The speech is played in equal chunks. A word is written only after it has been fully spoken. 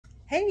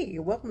Hey,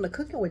 welcome to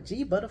Cooking with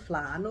G Butterfly.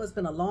 I know it's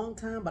been a long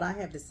time, but I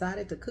have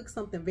decided to cook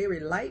something very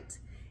light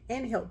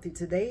and healthy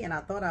today, and I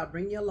thought I'd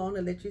bring you along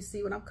to let you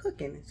see what I'm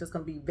cooking. It's just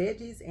going to be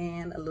veggies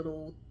and a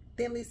little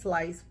thinly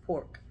sliced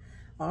pork.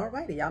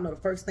 Alrighty, y'all know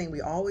the first thing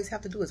we always have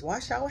to do is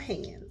wash our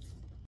hands.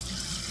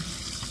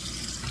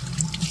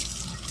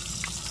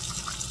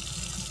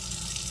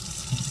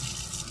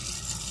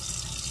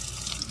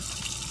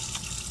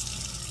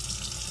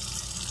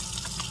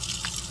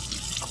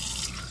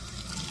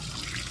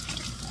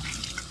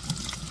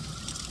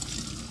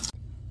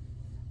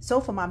 So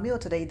for my meal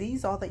today,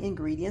 these are the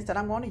ingredients that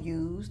I'm going to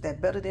use.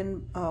 That better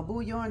than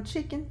bouillon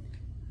chicken.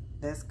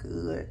 That's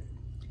good.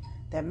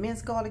 That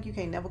minced garlic, you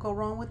can't never go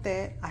wrong with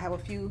that. I have a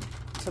few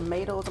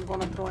tomatoes I'm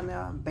going to throw in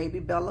there, baby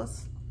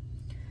bellas.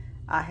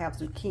 I have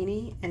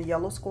zucchini and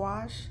yellow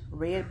squash,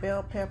 red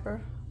bell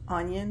pepper,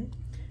 onion,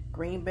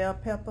 green bell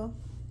pepper.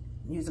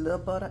 Use a little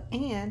butter.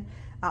 And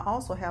I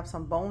also have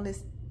some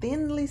boneless,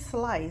 thinly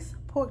sliced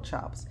pork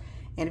chops.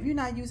 And if you're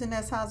not using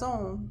that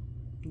sazon,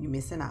 you're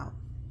missing out.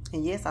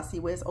 And yes, I see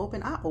where it's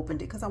open. I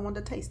opened it because I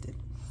wanted to taste it.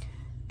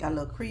 Got a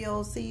little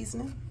Creole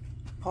seasoning,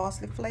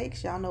 parsley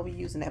flakes. Y'all know we're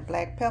using that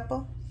black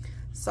pepper,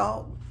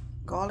 salt,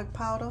 garlic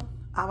powder,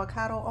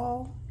 avocado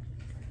oil.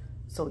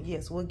 So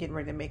yes, we're getting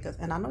ready to make us.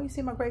 And I know you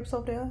see my grapes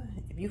over there.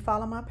 If you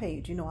follow my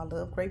page, you know I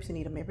love grapes and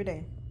eat them every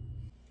day.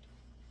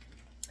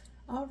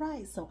 All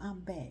right, so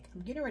I'm back.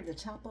 I'm getting ready to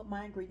chop up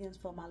my ingredients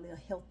for my little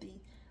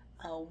healthy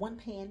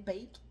one-pan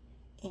bake.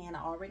 And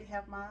I already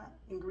have my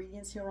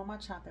ingredients here on my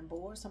chopping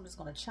board. So I'm just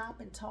going to chop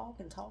and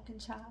talk and talk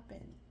and chop.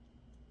 And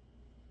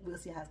we'll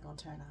see how it's going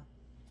to turn out.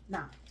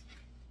 Now,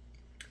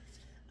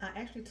 I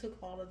actually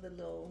took all of the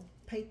little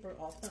paper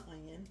off the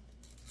onion.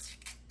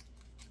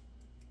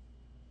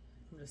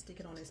 I'm going to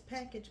stick it on this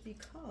package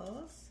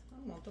because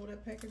I'm going to throw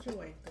that package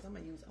away. Because I'm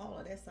going to use all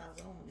of that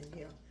sazon in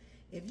here.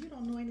 If you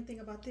don't know anything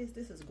about this,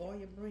 this is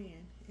Goya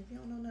brand. If you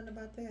don't know nothing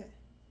about that,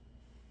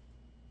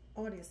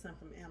 order some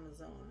from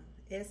Amazon.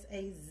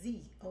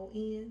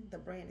 S-A-Z-O-N. The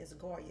brand is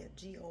Goya,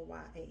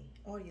 G-O-Y-A.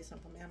 Order some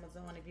from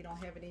Amazon if you don't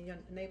have it in your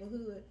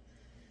neighborhood.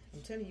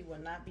 I'm telling you, you will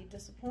not be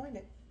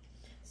disappointed.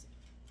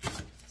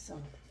 So,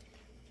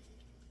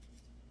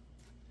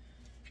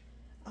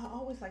 I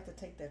always like to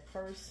take that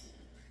first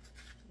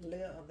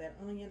layer of that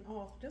onion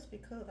off just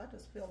because I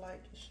just feel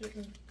like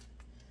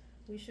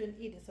we shouldn't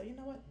eat it. So you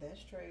know what?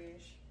 That's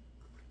trash.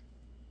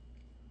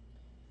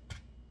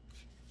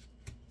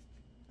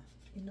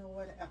 You know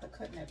what, after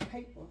cutting that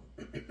paper,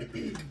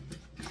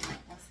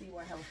 I see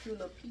where I have a few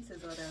little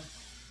pieces of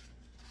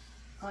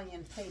the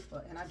onion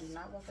paper, and I do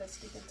not want that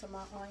sticking to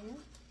my onion.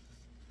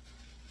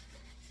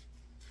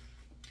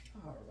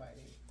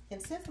 Alrighty. And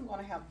since I'm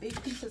going to have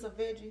big pieces of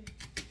veggie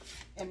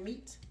and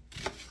meat,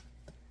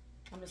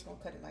 I'm just going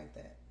to cut it like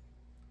that.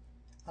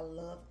 I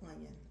love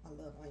onion. I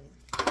love onion.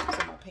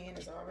 So my pan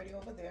is already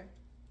over there.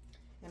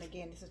 And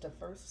again, this is the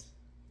first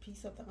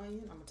piece of the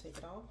onion. I'm going to take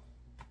it off.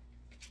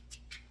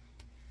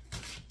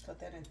 Cut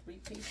that in 3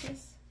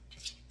 pieces.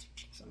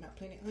 So I'm got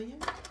plenty of onion.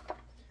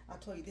 I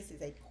told you this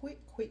is a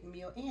quick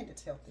meal and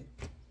it's healthy.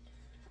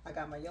 I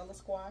got my yellow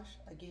squash.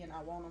 Again,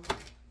 I want them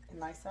in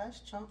nice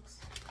sized chunks.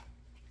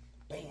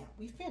 Bam,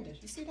 we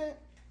finished. You see that?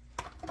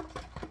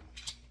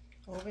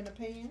 Over in the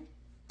pan.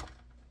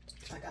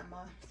 I got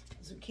my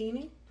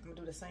zucchini. I'm gonna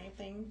do the same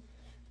thing.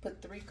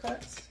 Put 3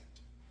 cuts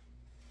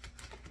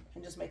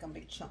and just make them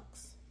big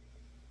chunks.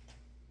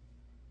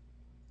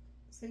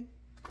 See?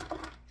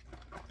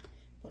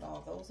 Put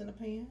all those in the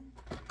pan.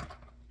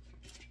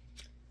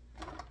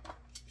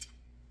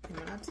 And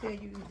when I tell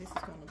you this is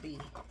going to be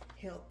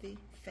healthy,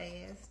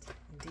 fast,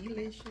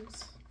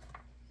 delicious.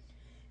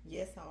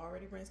 Yes, I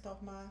already rinsed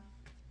off my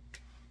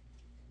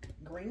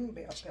green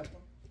bell pepper.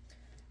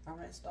 I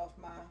rinsed off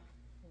my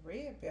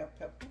red bell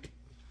pepper.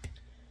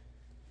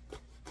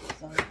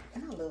 So,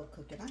 and I love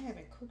cooking. I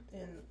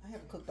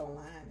haven't cooked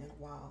online in a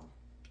while.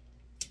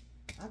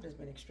 I've just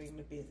been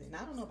extremely busy. And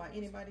I don't know about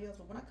anybody else,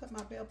 but when I cut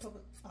my bell pepper,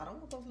 I don't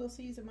want those little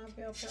seeds in my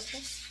bell pepper.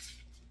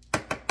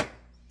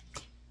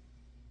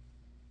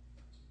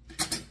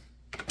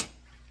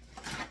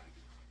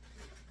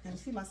 And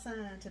see my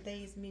sign,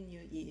 today's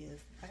menu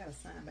is, I got a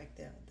sign back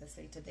there that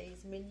say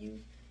today's menu,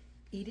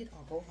 eat it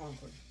or go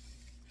hungry.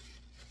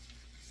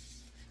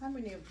 How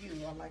many of you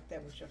are like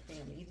that with your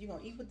family? Either you're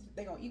gonna eat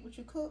they're gonna eat what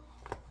you cook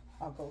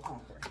or go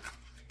hungry.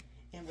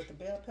 And with the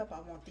bell pepper,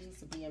 I want these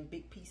to be in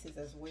big pieces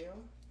as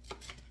well.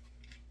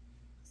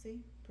 See,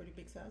 pretty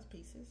big size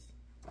pieces.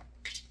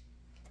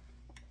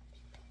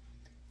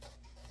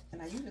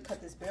 And I usually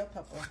cut this bell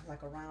pepper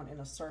like around in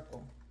a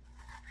circle,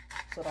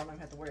 so I don't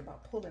have to worry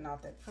about pulling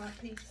out that front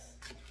piece.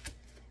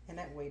 And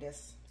that way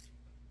that's,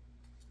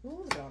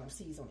 ooh, look at all them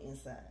seeds on the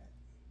inside.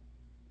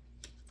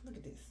 Look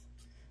at this.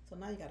 So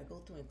now you got to go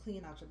through and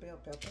clean out your bell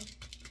pepper,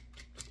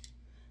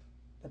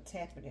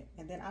 tapping it.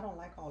 And then I don't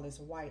like all this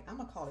white. I'm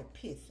gonna call it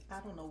pith. I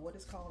don't know what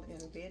it's called in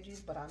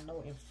veggies, but I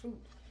know in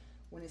fruit,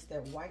 when it's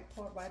that white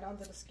part right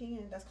under the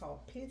skin, that's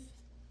called pith.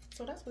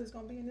 So that's what it's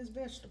gonna be in this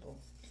vegetable.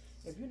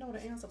 If you know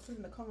the answer, put it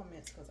in the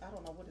comments, because I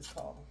don't know what it's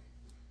called.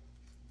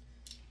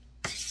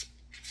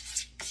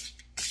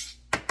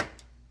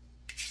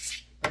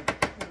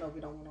 know we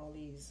don't want all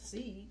these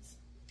seeds.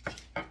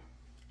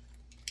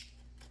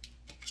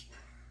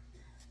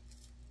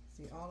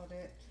 See all of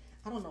that?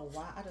 I don't know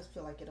why. I just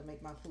feel like it'll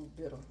make my food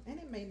bitter. And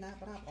it may not,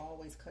 but I've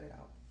always cut it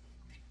out.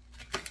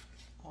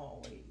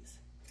 Always.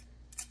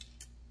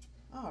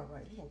 All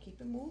right, we're going to keep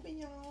it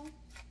moving, y'all.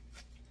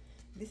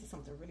 This is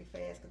something really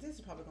fast because this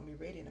is probably going to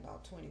be ready in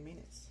about 20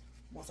 minutes.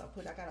 Once I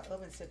got an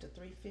oven set to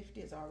 350.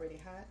 It's already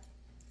hot.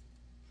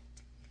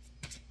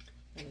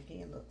 And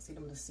again, look, see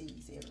them the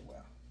seeds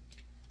everywhere.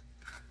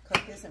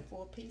 Cut this in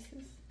 4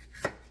 pieces.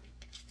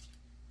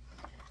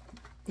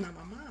 Now,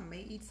 my mom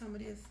may eat some of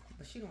this,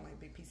 but she don't like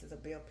big pieces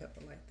of bell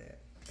pepper like that.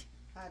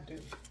 I do.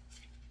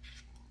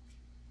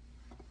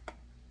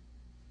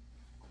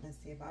 Let's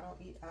see, if I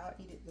don't eat, I'll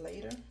eat it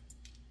later.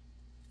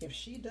 If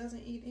she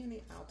doesn't eat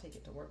any, I'll take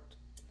it to work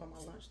for my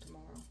lunch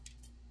tomorrow.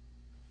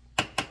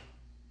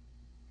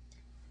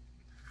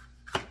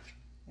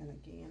 And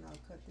again, I'll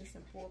cut this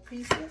in 4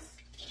 pieces.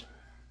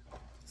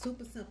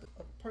 Super simple.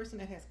 A person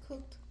that has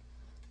cooked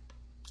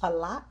a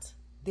lot,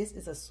 this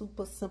is a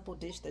super simple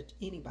dish that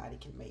anybody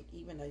can make.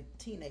 Even a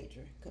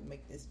teenager could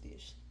make this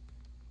dish.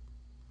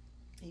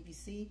 If you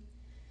see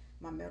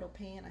my metal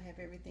pan, I have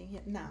everything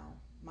here. Now,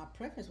 my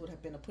preference would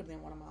have been to put it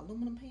in one of my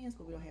aluminum pans,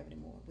 but we don't have it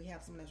anymore. We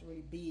have something that's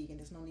really big, and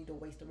there's no need to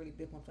waste a really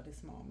big one for this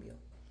small meal.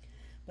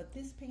 But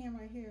this pan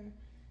right here,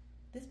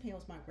 this pan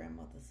was my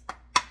grandmother's,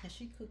 and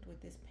she cooked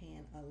with this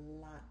pan a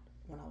lot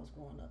when I was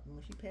growing up. And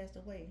when she passed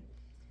away,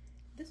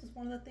 this was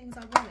one of the things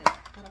I wanted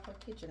out of her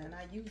kitchen, and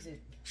I use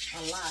it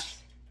a lot.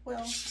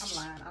 Well, I'm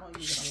lying. I don't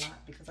use it a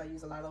lot because I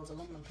use a lot of those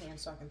aluminum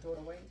pans so I can throw it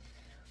away.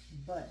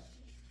 But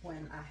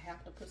when I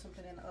have to put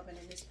something in the oven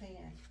in this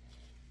pan,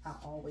 I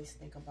always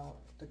think about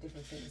the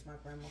different things my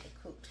grandmother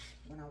cooked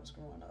when I was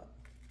growing up.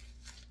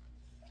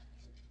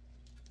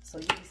 So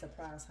you'd be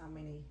surprised how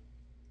many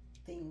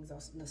things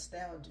are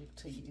nostalgic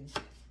to you.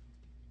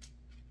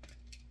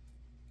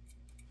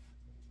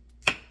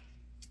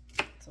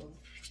 So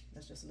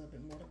that's just a little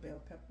bit more of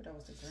bell pepper. That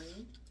was the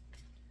green.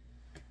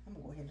 I'm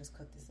gonna go ahead and just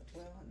cut this up.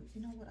 Well,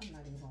 you know what? I'm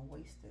not even gonna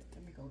waste it.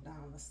 Let me go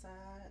down the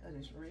side of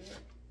this red.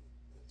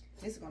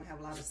 This is gonna have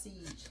a lot of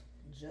seeds,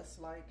 just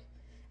like,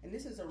 and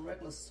this is a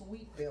regular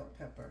sweet bell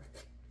pepper.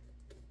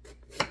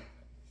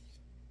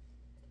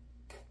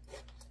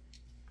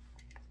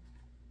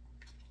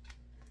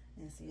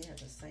 And see, it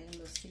has the same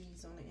little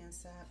seeds on the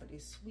inside, but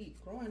it's sweet.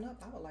 Growing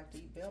up, I would like to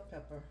eat bell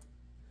pepper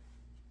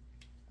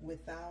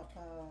without,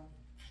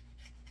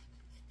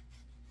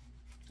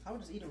 I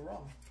would just eat it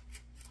raw.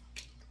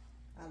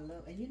 I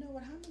love, and you know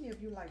what? How many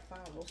of you like fire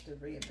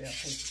roasted red bell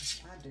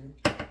pepper? I do.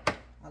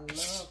 I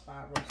love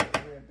fire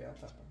roasted red bell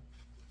pepper.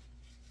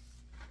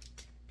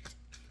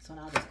 So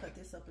now I'll just cut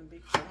this up in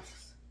big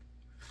chunks.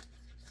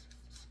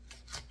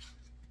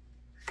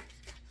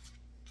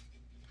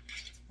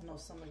 I know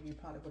some of you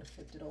probably would have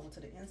flipped it over to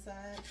the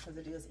inside because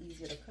it is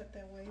easier to cut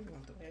that way. We're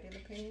going to throw that in the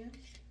pan.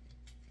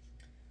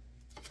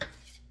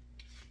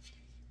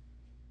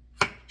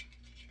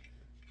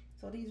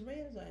 So these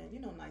reds are, you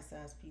know, nice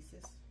size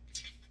pieces.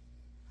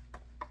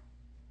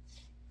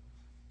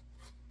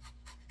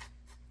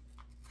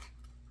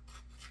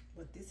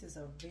 But this is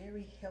a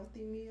very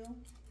healthy meal.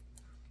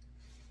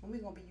 And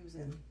we're going to be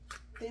using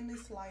thinly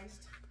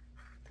sliced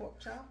pork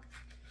chop.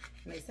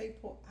 And they say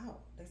pork out.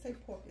 They say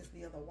pork is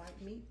the other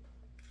white meat.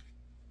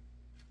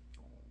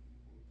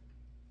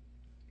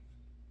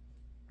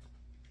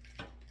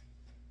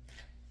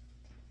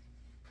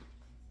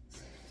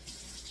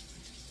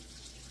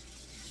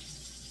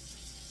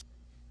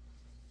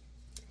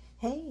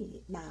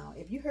 Hey, now,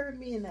 if you heard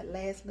me in that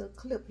last little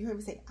clip, you heard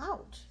me say,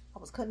 ouch. I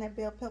was cutting that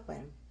bell pepper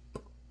and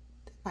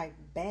I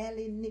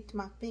barely nicked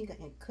my finger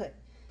and cut.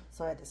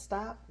 So I had to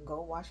stop,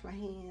 go wash my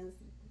hands,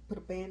 put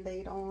a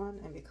Band-Aid on.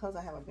 And because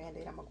I have a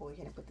Band-Aid, I'm going to go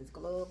ahead and put this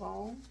glove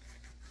on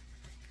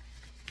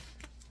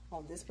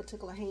this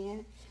particular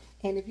hand.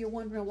 And if you're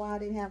wondering why I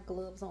didn't have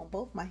gloves on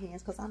both my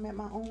hands, because I'm at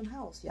my own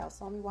house. Y'all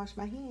saw me wash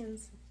my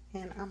hands,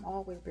 and I'm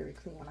always very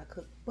clean when I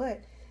cook.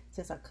 But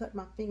since I cut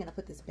my finger and I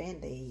put this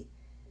Band-Aid,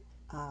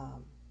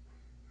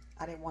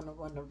 I didn't want to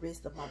run the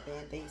risk of my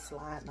Band-Aid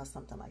sliding or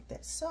something like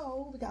that.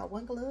 So we got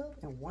one glove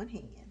and one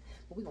hand.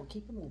 But we're going to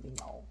keep it moving,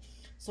 y'all.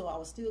 So I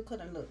was still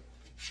cutting. Look,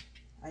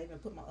 I even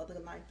put my other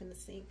knife in the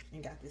sink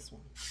and got this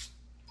one.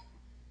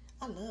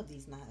 I love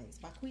these knives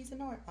by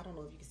Cuisinart. I don't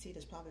know if you can see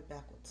this, probably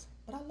backwards.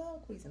 But I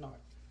love Cuisinart.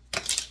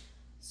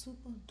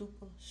 Super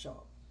duper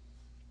sharp.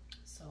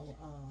 So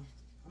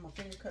I'm going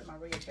to finish cutting my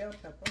red bell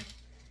pepper.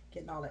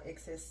 Getting all the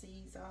excess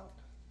seeds out.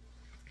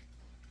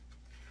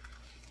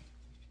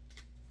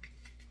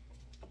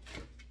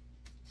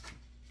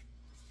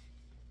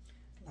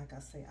 Like I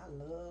say, I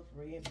love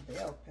red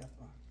bell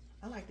pepper.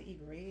 I like to eat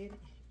red,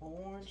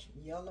 orange,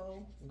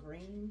 yellow,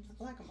 green.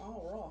 I like them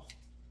all raw.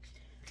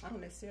 I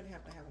don't necessarily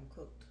have to have them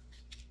cooked.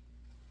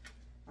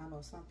 I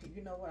know some people,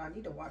 you know what, I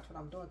need to watch what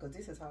I'm doing because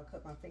this is how I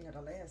cut my finger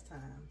the last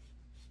time.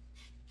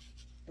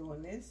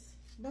 Doing this,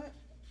 but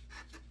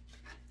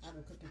I've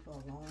been cooking for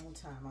a long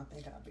time. I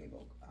think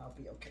I'll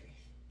be okay.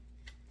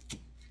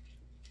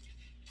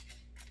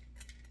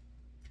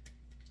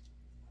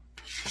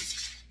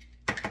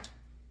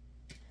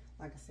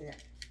 said,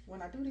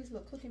 when I do these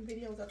little cooking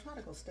videos, I try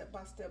to go step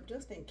by step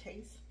just in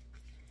case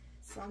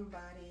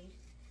somebody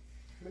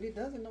really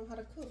doesn't know how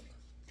to cook.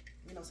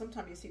 You know,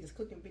 sometimes you see these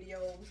cooking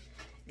videos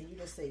and you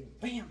just say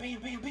bam,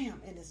 bam, bam,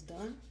 bam, and it's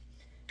done.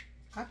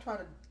 I try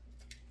to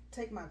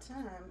take my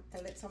time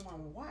and let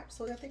someone watch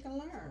so that they can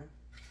learn.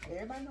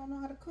 Everybody don't know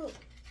how to cook.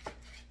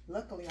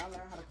 Luckily, I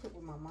learned how to cook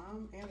with my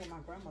mom and with my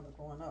grandmother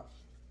growing up.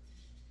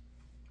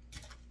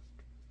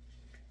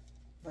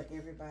 But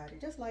everybody,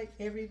 just like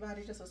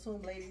everybody, just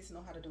assume ladies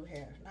know how to do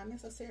hair. Not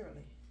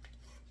necessarily.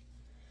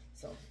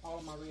 So, all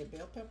of my red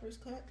bell peppers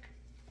cut.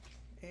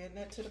 Add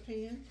that to the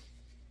pan.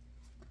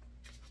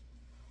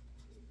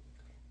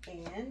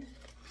 And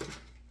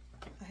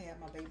I have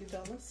my baby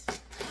bellas.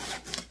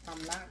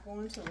 I'm not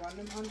going to run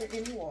them under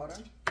any water.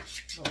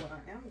 But what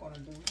I am going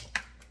to do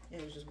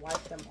is just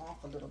wipe them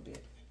off a little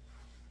bit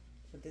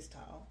with this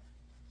towel.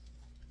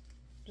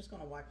 Just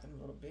going to wipe them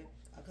a little bit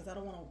because I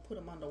don't want to put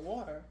them under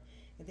water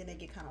and then they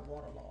get kind of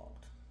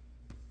waterlogged.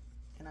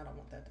 And I don't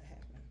want that to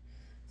happen.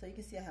 So you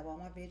can see I have all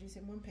my veggies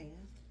in one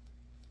pan.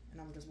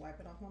 And I'm just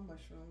wiping off my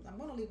mushrooms. I'm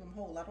going to leave them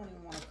whole. I don't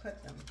even want to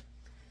cut them.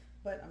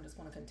 But I'm just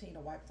going to continue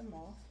to wipe them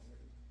off.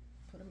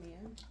 Put them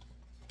in.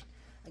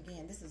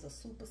 Again, this is a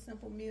super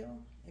simple meal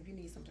if you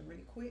need something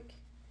really quick.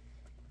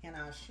 And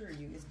I assure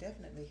you, it's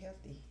definitely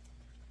healthy.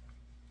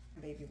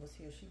 Baby was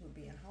here, she would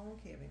be in hog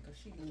heaven because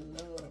she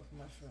loved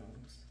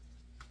mushrooms.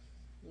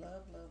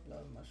 Love, love,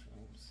 love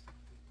mushrooms.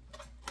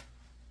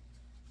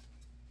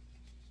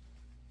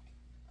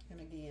 And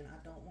again,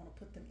 I don't want to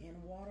put them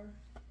in water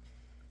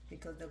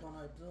because they're going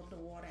to absorb the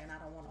water and I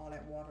don't want all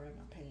that water in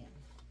my pan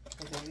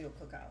because they will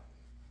cook out.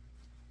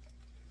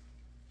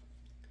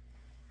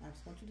 I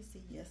just want you to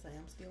see, yes, I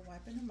am still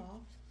wiping them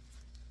off.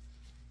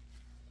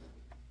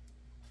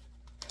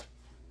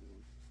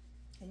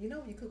 And you know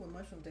when you cook with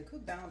mushrooms, they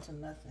cook down to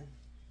nothing.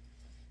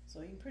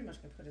 So you pretty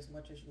much can put as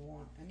much as you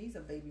want. And these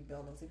are baby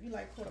bellas. If you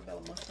like portobello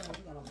mushrooms,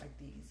 you're going to like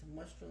these.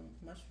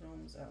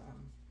 Mushrooms,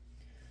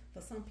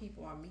 for some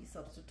people, are meat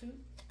substitute.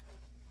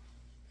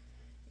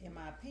 In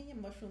my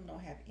opinion, mushrooms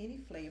don't have any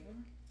flavor.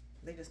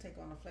 They just take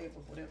on the flavor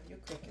of whatever you're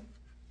cooking.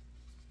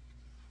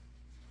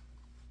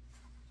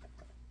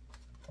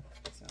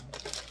 So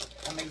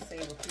I may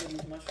save a few of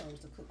these mushrooms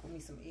to cook with me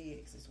some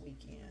eggs this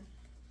weekend.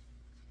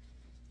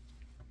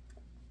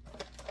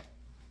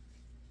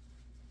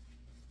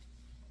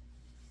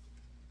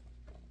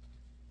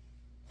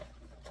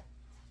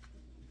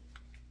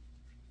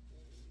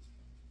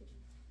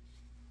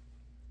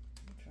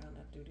 I'm trying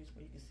not to do this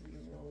where you can see me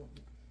roll.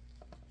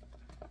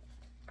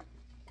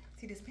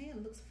 See, this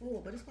pan looks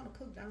full, but it's going to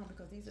cook down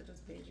because these are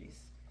just veggies.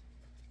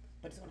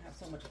 But it's going to have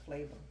so much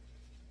flavor.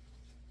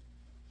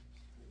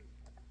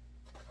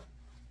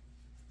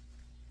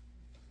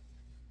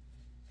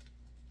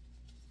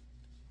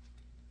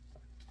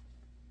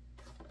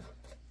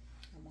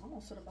 I'm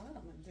almost to the bottom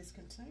of this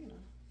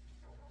container.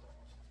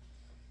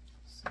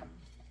 So,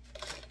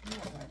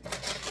 alright.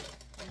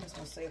 I'm just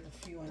going to save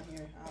a few in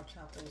here. I'll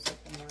chop those up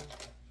for my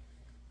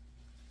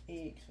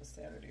eggs for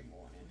Saturday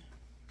morning.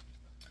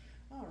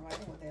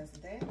 Alright, well there's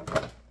that.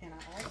 And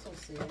I also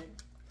said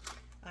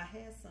I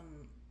had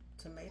some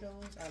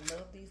tomatoes. I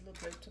love these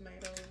little grape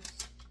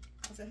tomatoes.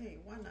 I said, hey,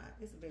 why not?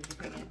 It's a veggie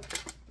pan.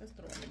 Let's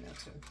throw them in there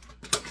too.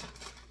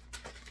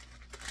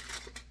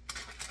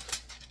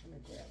 Let me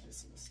grab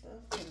this little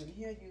stuff. Put it in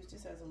here. Use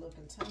this as a little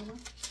container.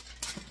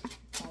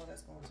 All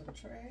that's going to the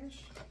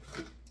trash.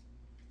 Let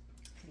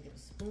me get a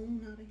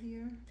spoon out of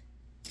here.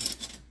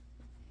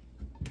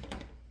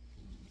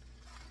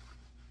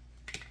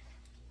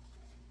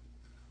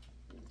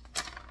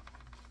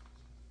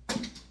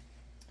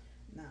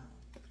 Now,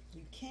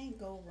 you can't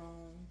go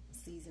wrong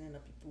seasoning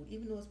up your food,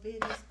 even though it's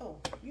veggies. Oh,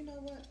 you know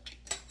what?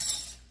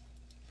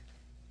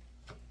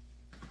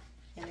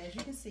 And as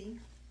you can see,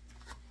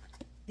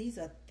 these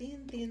are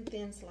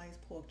thin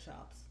sliced pork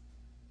chops.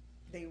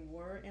 They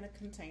were in a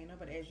container,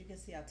 but as you can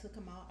see, I took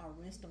them out. I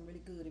rinsed them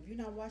really good. If you're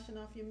not washing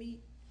off your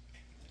meat,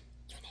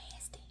 you're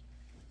nasty.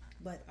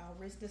 But I'll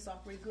rinse this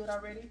off really good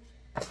already.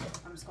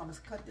 I'm just going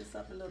to cut this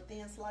up in little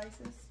thin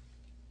slices.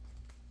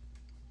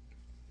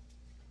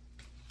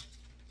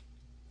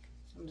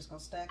 I'm just going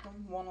to stack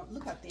them.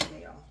 Look how thin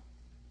they are.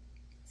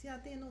 See how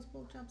thin those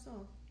pork chops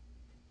are?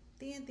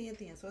 Thin.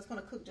 So it's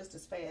going to cook just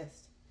as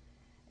fast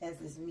as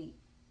this meat.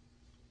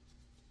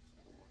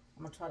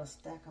 I'm going to try to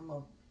stack them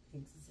up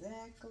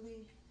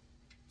exactly.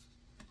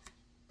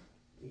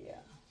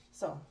 Yeah.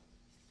 So,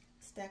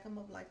 stack them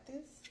up like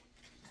this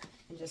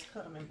and just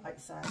cut them in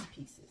bite-sized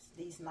pieces.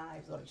 These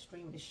knives are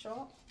extremely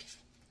sharp.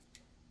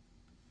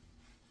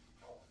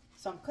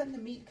 So I'm cutting the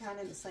meat kind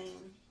of the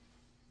same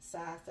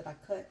size that I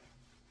cut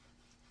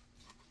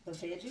the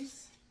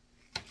veggies.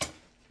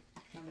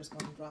 I'm just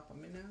going to drop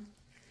them in there.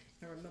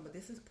 And remember,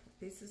 this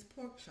is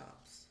pork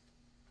chops,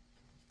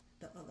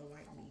 the other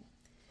white meat.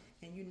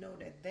 And you know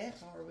that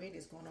already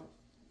is going to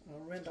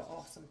render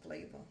off some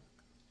flavor.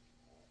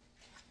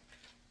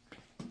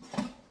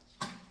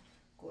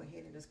 Go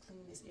ahead and just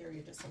clean this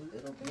area just a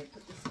little bit.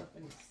 Put this stuff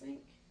in the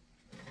sink.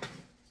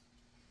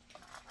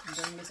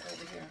 Bring this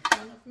over here in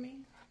front of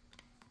me.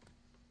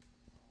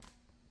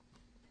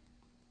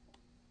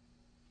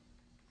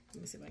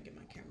 Let me see if I can get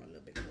my camera a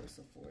little bit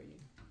closer for you.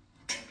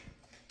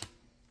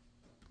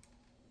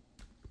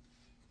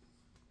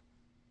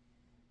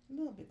 A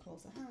little bit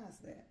closer. How's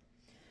that?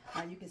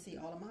 Now you can see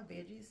all of my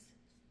veggies.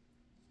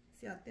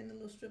 See how thin the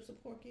little strips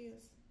of pork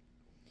is?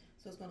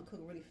 So it's going to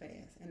cook really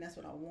fast. And that's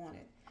what I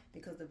wanted,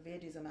 because the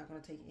veggies are not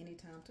going to take any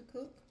time to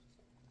cook.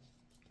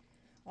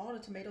 All the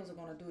tomatoes are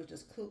going to do is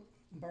just cook,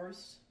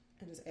 burst,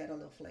 and just add a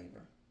little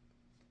flavor.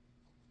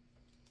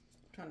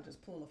 I'm trying to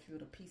just pull a few of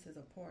the pieces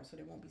apart so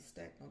they won't be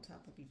stacked on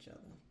top of each other.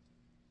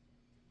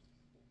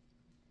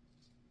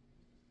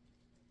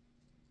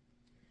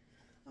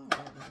 All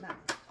right, now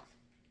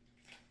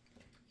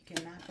you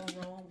cannot go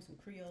wrong with some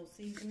Creole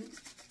seasoning,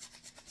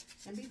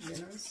 and be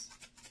generous.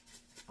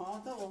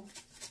 Although,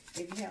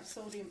 if you have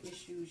sodium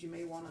issues, you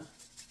may want to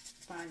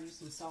find you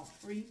some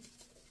salt-free.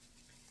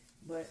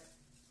 But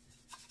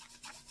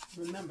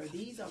remember,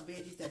 these are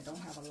veggies that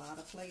don't have a lot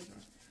of flavor,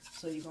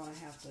 so you're going to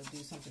have to do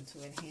something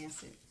to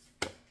enhance it.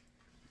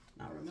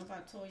 Now, remember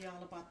I told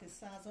y'all about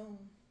this Sazon?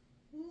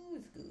 Ooh,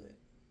 it's good.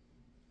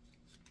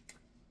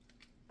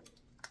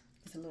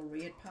 It's a little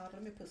red powder.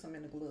 Let me put some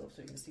in the glove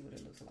so you can see what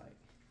it looks like.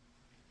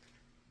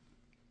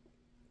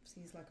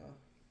 See, it's like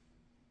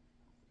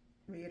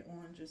a red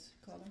orangish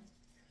color.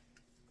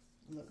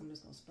 Look, I'm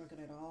just going to sprinkle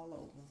that all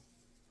over.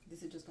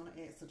 This is just going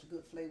to add such a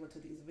good flavor to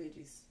these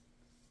veggies.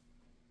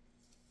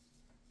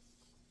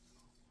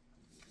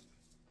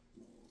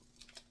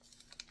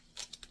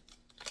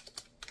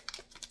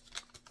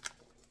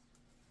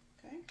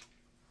 Okay.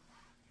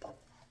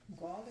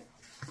 Garlic.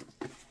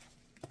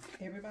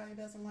 Everybody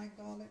doesn't like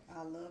garlic.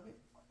 I love it.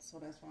 So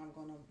that's why I'm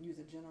going to use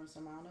a generous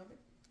amount of it.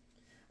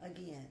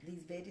 Again,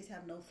 these veggies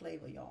have no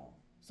flavor, y'all.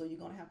 So you're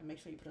going to have to make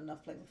sure you put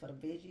enough flavor for the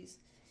veggies.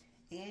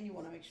 And you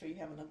want to make sure you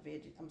have enough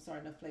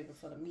enough flavor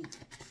for the meat.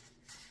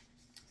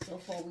 So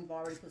far, we've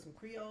already put some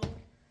Creole.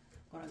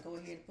 I'm going to go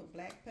ahead and put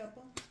black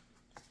pepper.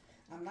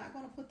 I'm not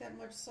going to put that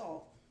much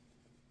salt,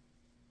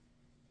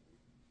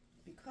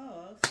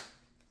 because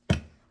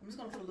I'm just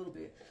going to put a little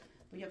bit.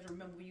 But you have to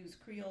remember, we use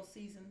Creole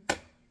season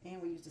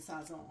and we use the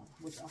Sazon,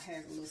 which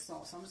has a little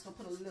salt. So I'm just going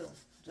to put a little,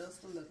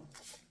 just a little.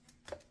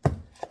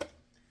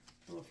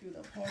 Throw a few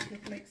little parsley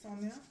flakes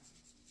on there.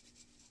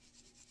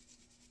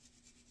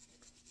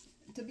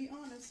 To be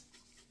honest,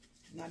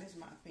 now this is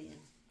my opinion,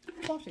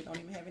 parsley don't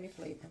even have any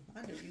flavor.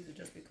 I just use it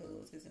just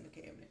because it's in the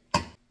cabinet.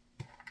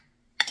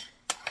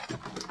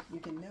 You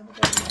can never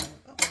go wrong.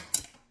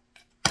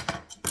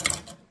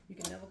 You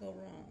can never go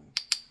wrong.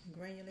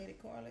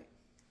 Granulated garlic.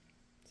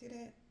 See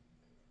that?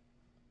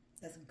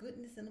 That's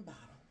goodness in a bottle.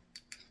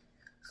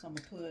 So I'm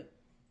going to put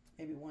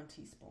maybe 1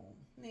 teaspoon.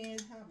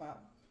 And how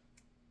about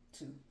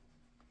 2?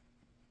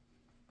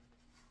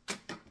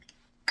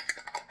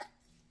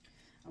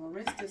 I'm going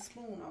to rinse this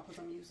spoon off because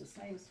I'm going to use the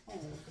same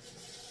spoon.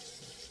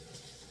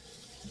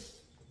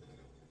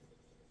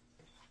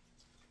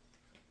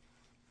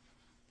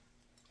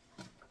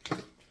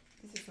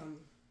 This is some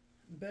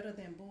Better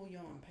Than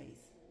Bouillon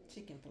paste,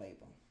 chicken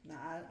flavor. Now,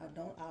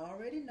 I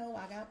already know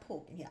I got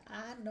pork in here.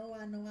 I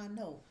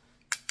know.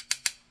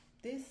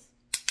 This,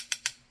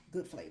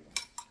 good flavor.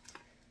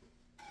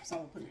 So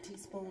I'm going to put a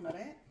teaspoon of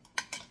that.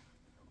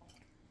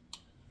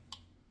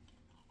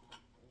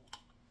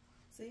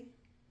 See?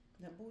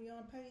 The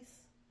bouillon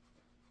paste.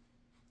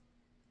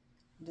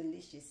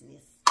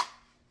 Deliciousness.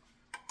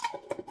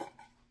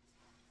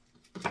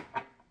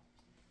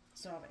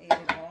 So I've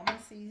added all my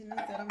seasonings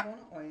that I'm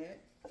going to add.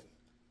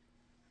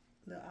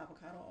 Little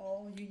avocado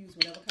oil. You use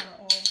whatever kind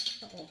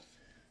of oil.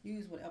 You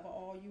use whatever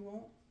oil you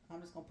want.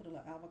 I'm just going to put a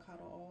little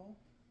avocado oil.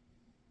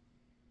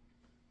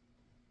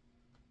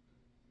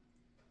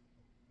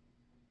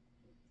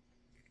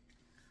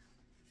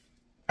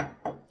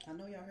 I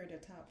know y'all heard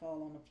that top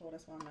fall on the floor.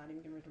 That's why I'm not even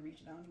getting ready to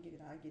reach down and get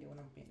it. I'll get it when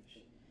I'm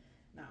finished.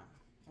 Now,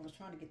 I was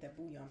trying to get that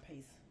bouillon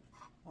paste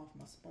off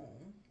my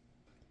spoon.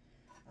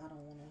 I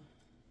don't want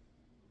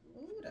to...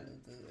 Ooh, that looks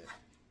good.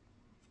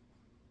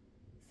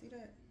 See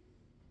that?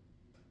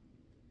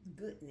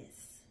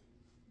 Goodness.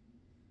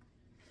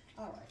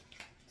 All right.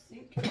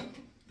 See?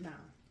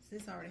 Now,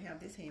 since I already have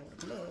this hand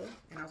with a glove,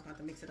 and I was going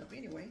to mix it up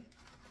anyway.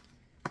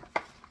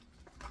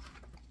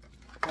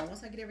 Now,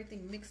 once I get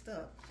everything mixed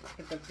up,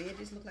 if the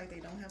veggies look like they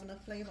don't have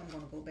enough flavor, I'm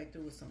going to go back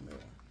through with some more.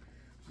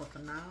 But for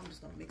now, I'm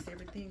just going to mix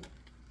everything.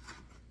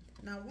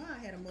 Now, why I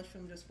had a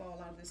mushroom just fall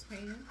out of this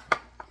pan?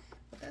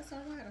 But that's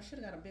all right. I should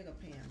have got a bigger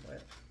pan.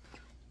 But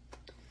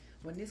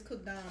when this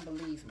cooked down,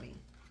 believe me,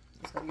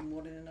 it's going to be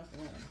more than enough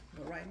room.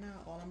 But right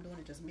now, all I'm doing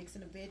is just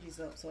mixing the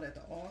veggies up so that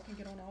the oil can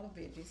get on all the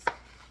veggies.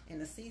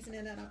 And the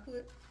seasoning that I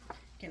put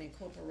can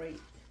incorporate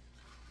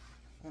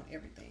on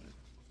everything.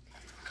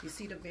 You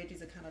see the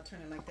veggies are kind of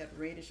turning like that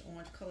reddish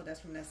orange color.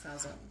 That's from that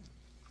Sazon.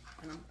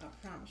 And I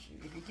promise you,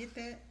 if you get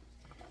that,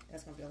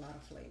 that's going to be a lot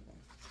of flavor.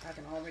 I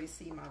can already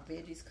see my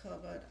veggies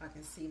covered. I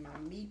can see my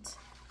meat.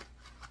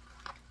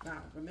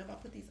 Now, remember I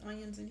put these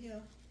onions in here?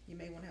 You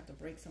may want to have to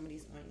break some of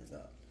these onions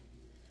up.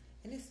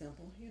 And it's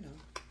simple, you know.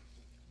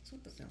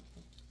 Super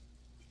simple.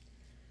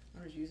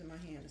 I'm just using my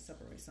hand to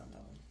separate some of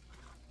them.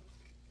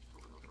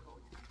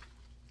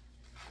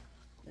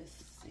 Let's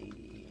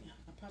see.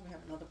 I probably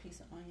have another piece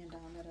of onion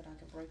down there that I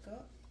can break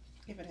up.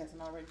 If it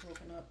hasn't already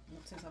broken up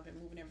since I've been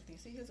moving everything.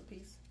 See, here's a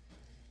piece.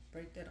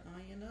 Break that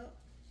onion up.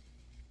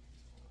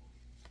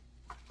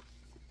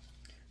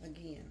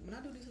 Again, when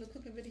I do these little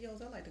cooking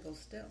videos, I like to go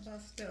step by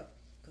step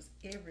because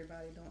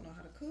everybody don't know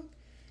how to cook.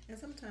 And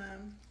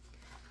sometimes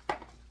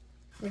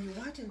when you're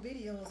watching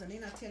videos and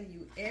they're not telling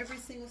you every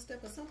single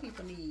step, because some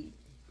people need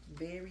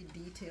very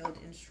detailed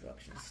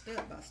instructions,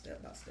 step by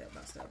step by step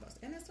by step by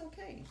step. And that's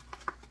okay.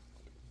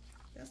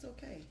 That's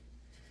okay.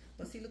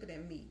 But see, look at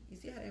that meat. You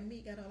see how that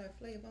meat got all that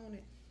flavor on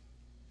it?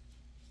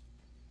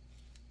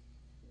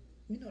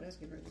 You know that's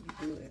getting ready to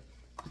be good.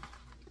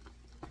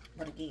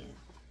 But again,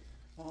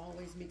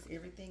 always mix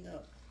everything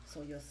up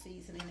so your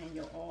seasoning and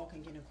your oil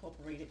can get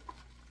incorporated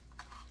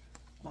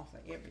off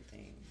of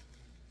everything.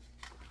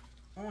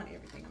 On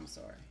everything, I'm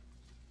sorry.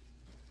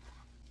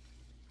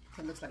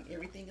 It looks like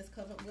everything is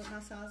covered with my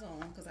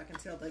Sazon because I can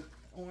tell the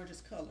orange is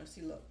color.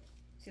 See, look.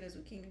 See that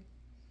zucchini?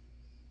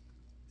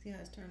 See how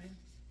it's turning?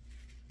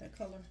 That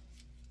color?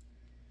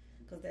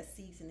 Because that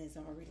seasoning is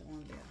already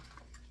on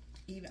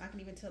there. I can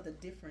even tell the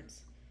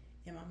difference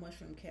in my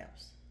mushroom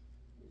caps.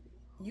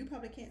 You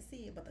probably can't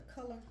see it, but the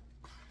color,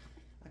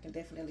 I can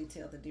definitely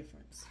tell the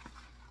difference.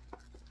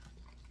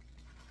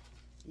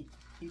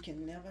 You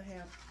can never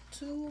have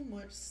too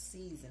much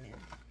seasoning,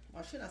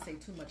 or should I say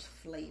too much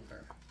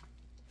flavor.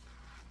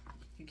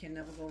 You can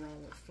never go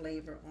wrong with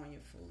flavor on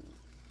your food.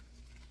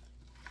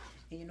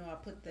 And you know, I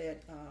put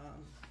that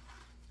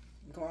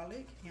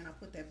garlic and I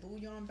put that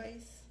bouillon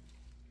base.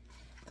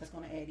 That's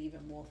going to add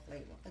even more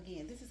flavor.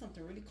 Again, this is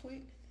something really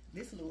quick.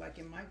 This looks like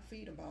it might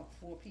feed about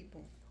 4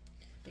 people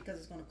because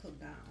it's going to cook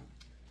down.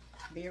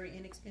 Very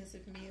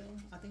inexpensive meal.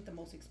 I think the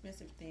most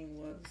expensive thing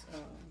was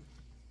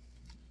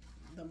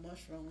the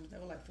mushrooms. They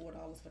were like $4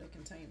 for the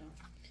container.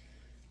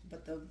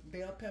 But the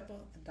bell pepper,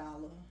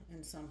 $1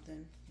 and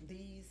something.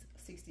 These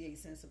 68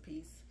 cents a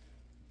piece.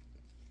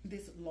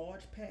 This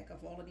large pack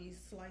of all of these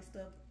sliced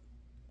up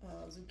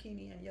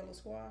zucchini and yellow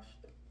squash,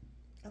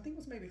 I think it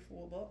was maybe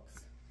 $4.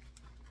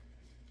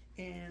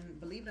 And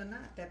believe it or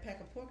not, that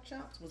pack of pork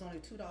chops was only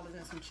 $2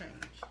 and some change.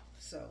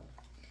 So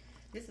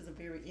this is a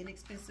very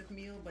inexpensive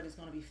meal, but it's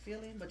going to be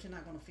filling, but you're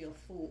not going to feel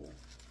full.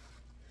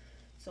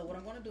 So what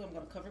I'm going to do, I'm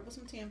going to cover it with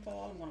some tin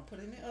foil. I'm going to put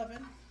it in the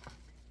oven.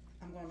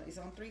 It's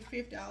on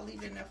 350. I'll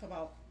leave it in there for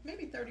about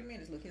maybe 30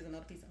 minutes. Look, here's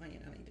another piece of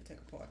onion I need to take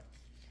apart.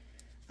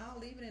 I'll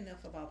leave it in there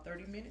for about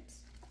 30 minutes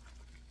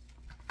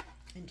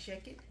and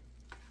check it.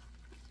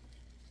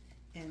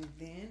 And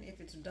then if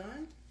it's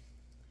done,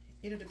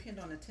 it'll depend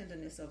on the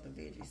tenderness of the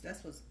veggies.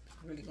 That's what's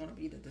really going to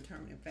be the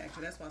determining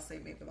factor. That's why I say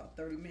maybe about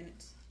 30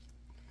 minutes.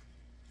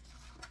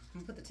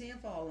 I'm going to put the tin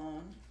foil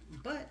on,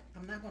 but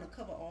I'm not going to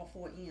cover all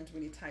 4 ends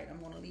really tight. I'm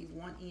going to leave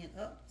one end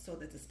up so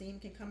that the steam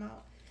can come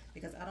out,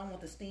 because I don't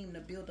want the steam to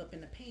build up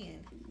in the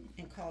pan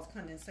and cause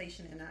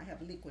condensation and I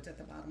have liquids at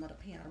the bottom of the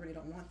pan. I really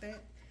don't want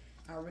that.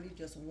 I really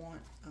just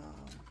want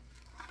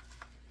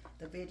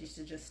the veggies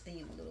to just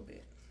steam a little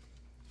bit.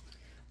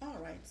 All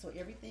right, so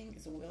everything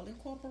is well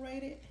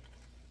incorporated.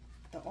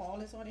 The oil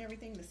is on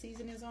everything. The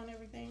seasoning is on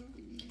everything.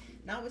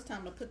 Now it's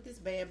time to put this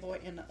bad boy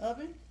in the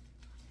oven,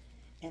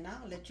 and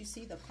I'll let you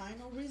see the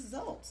final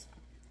results.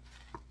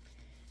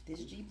 This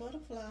is G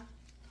Butterfly,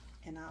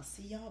 and I'll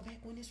see y'all back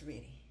when it's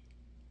ready.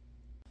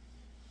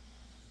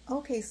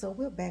 Okay, so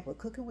we're back with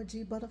Cooking with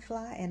G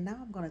Butterfly, and now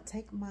I'm going to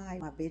take my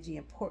veggie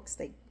and pork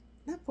steak.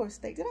 Not pork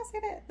steak, did I say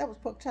that? That was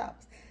pork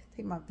chops.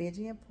 Take my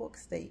veggie and pork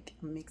steak,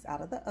 mix out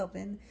of the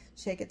oven,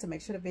 check it to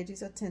make sure the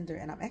veggies are tender,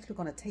 and I'm actually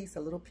going to taste a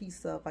little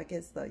piece of, I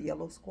guess, the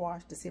yellow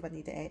squash to see if I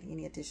need to add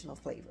any additional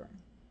flavor.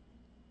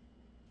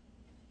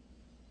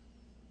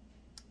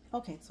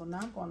 Okay, so now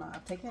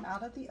I'm taking it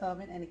out of the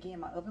oven, and again,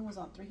 my oven was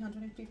on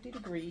 350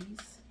 degrees.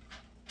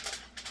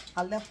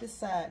 I left this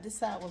side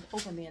was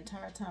open the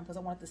entire time because I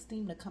wanted the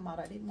steam to come out.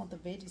 I didn't want the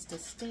veggies to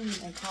steam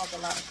and cause a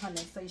lot of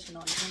condensation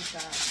on the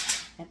inside.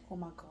 And oh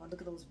my God,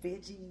 look at those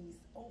veggies.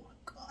 Oh my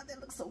God, that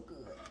looks so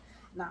good.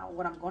 Now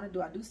what I'm going to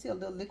do, I do see a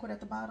little liquid at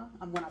the bottom.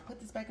 When I put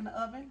this back in the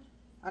oven,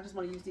 I just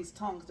want to use these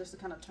tongs just to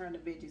kind of turn the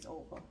veggies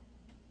over.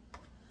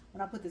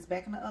 When I put this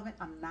back in the oven,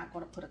 I'm not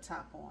going to put a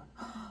top on.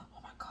 Oh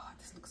my God,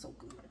 this looks so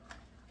good.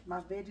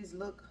 My veggies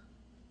look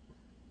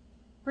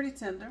pretty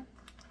tender.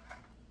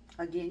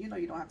 Again, you know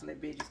you don't have to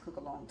let veggies cook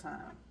a long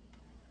time.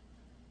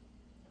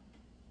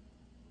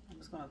 I'm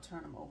just going to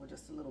turn them over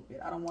just a little bit.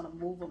 I don't want to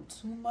move them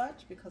too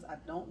much because I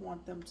don't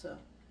want them to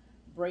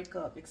break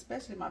up,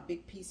 especially my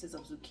big pieces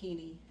of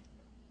zucchini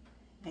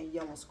and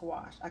yellow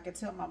squash. I can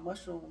tell my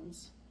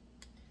mushrooms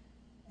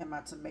and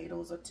my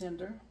tomatoes are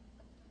tender.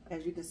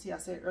 As you can see, I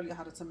said earlier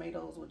how the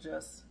tomatoes will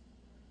just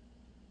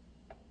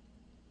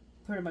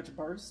pretty much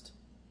burst.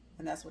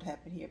 And that's what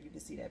happened here, if you can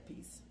see that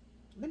piece.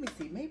 Let me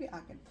see, maybe I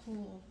can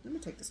pull, let me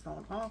take the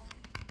stone off.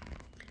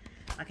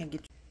 I can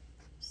get,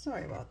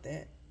 sorry about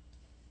that.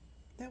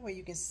 That way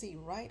you can see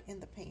right in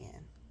the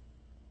pan.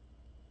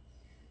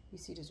 You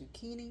see the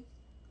zucchini.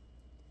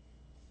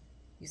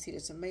 You see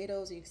the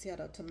tomatoes. You can see how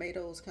the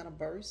tomatoes kind of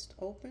burst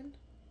open.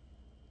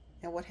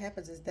 And what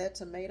happens is that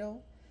tomato,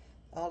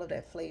 all of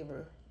that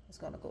flavor It's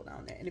gonna go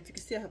down there. And if you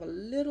can see, I have a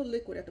little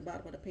liquid at the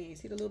bottom of the pan.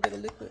 See the little bit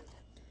of liquid?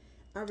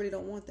 I really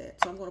don't want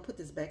that. So I'm gonna put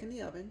this back in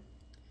the oven.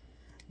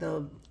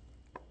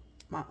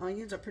 My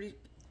onions are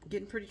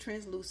getting pretty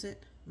translucent.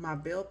 My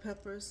bell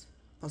peppers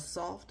are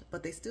soft,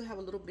 but they still have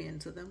a little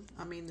bend to them.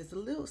 I mean, it's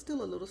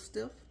still a little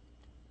stiff,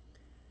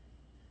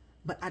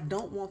 but I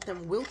don't want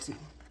them wilty.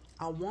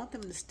 I want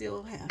them to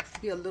still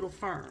be a little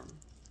firm.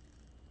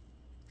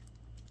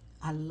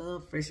 I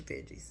love fresh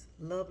veggies.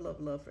 Love,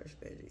 love, love fresh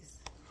veggies.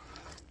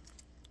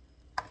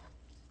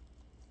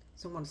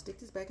 So I'm going to stick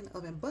this back in the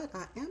oven, but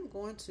I am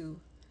going to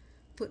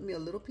put me a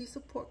little piece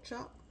of pork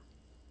chop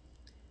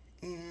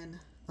and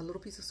a little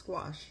piece of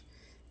squash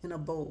in a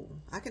bowl.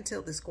 I can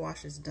tell the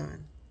squash is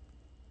done.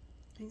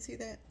 Can you see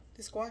that?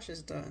 The squash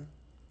is done.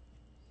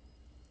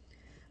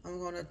 I'm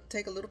going to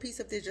take a little piece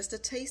of this just to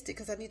taste it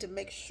because I need to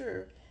make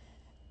sure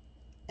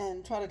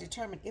and try to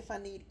determine if I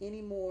need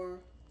any more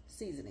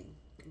seasoning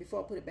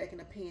before I put it back in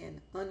the pan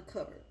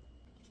uncovered.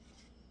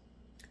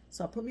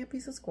 So I put me a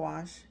piece of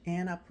squash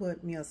and I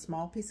put me a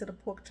small piece of the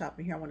pork chop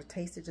in here. I want to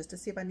taste it just to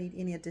see if I need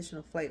any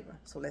additional flavor.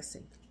 So let's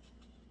see.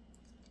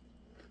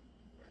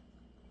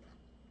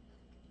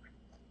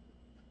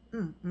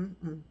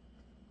 The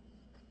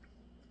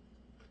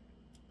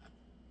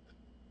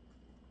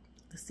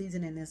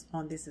seasoning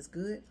on this is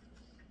good.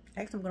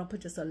 Actually, I'm going to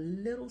put just a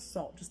little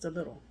salt, just a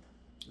little.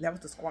 That was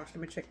the squash.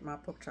 Let me check my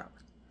pork chop.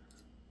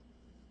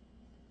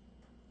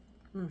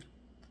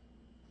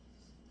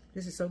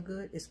 This is so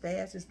good. It's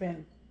fast. It's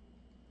been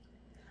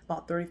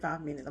about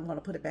 35 minutes. I'm going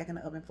to put it back in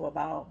the oven for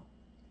about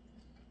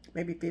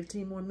maybe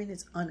 15 more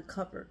minutes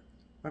uncovered.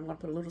 I'm going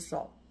to put a little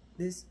salt.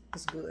 This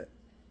is good.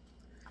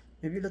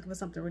 If you're looking for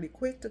something really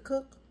quick to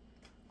cook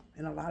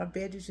and a lot of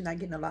veggies, you're not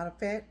getting a lot of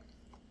fat,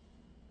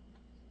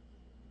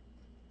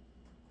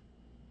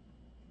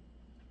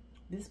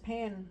 this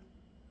pan,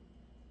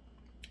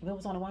 if it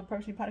was only one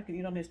person, you probably could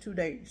eat on this 2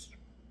 days.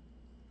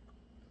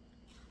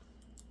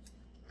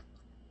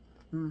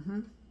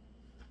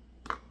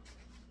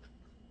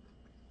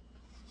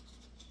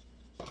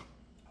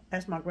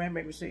 As my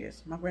grandbaby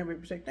says. My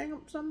grandbaby said, dang,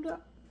 something's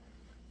up.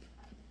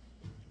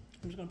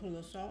 I'm just going to put a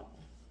little salt.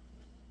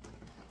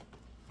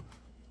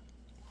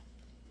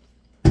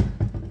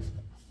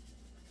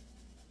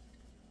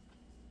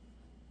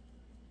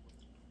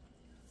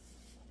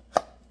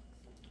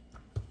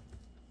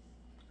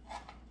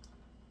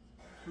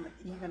 I'm going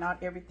to even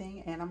out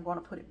everything, and I'm going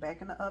to put it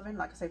back in the oven,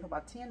 like I say, for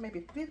about 10,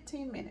 maybe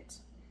 15 minutes.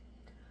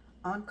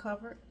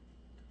 Uncovered.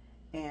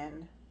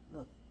 And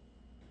look,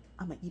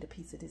 I'm going to eat a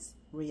piece of this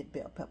red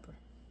bell pepper.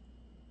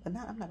 But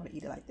I'm not going to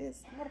eat it like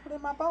this. I'm going to put it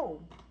in my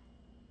bowl.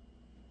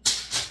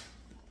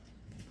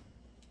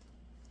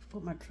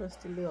 Put my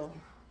trusty little...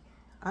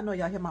 I know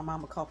y'all hear my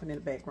mama coughing in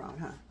the background,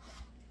 huh?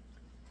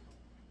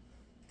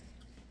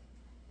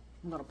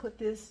 I'm going to put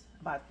this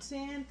about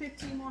 10,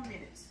 15 more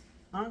minutes.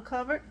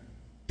 Uncovered.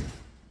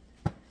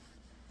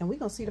 And we're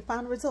going to see the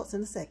final results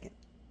in a second.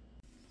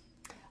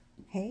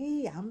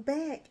 Hey, I'm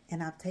back,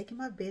 and I've taken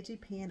my veggie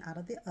pan out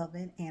of the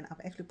oven, and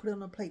I've actually put it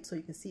on a plate so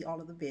you can see all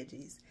of the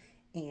veggies.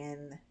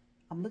 And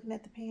I'm looking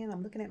at the pan,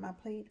 I'm looking at my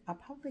plate. I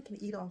probably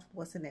can eat off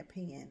what's in that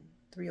pan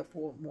 3 or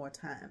 4 more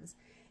times.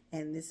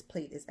 And this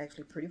plate is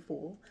actually pretty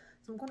full.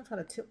 So I'm going to try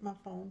to tip my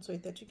phone so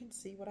that you can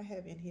see what I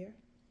have in here.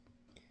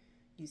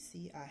 You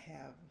see I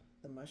have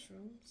the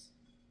mushrooms,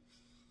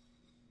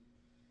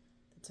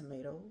 the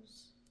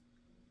tomatoes,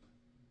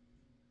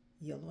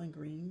 yellow and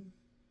green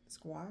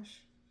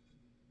squash,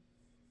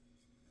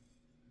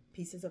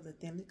 pieces of the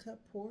thinly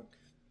cut pork,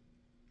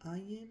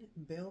 onion,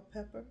 bell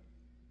pepper.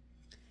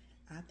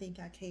 I think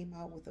I came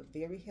out with a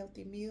very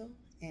healthy meal,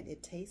 and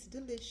it tastes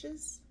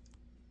delicious.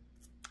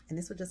 And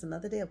this was just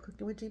another day of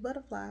Cooking with G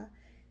Butterfly.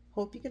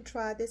 Hope you can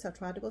try this. I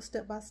tried to go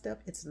step by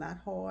step. It's not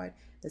hard.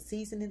 The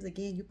seasonings,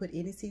 again, you put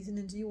any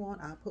seasonings you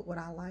want. I put what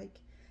I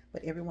like,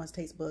 but everyone's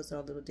taste buds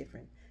are a little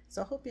different.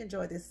 So I hope you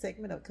enjoyed this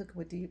segment of Cooking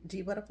with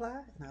G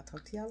Butterfly, and I'll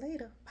talk to y'all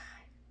later. Bye.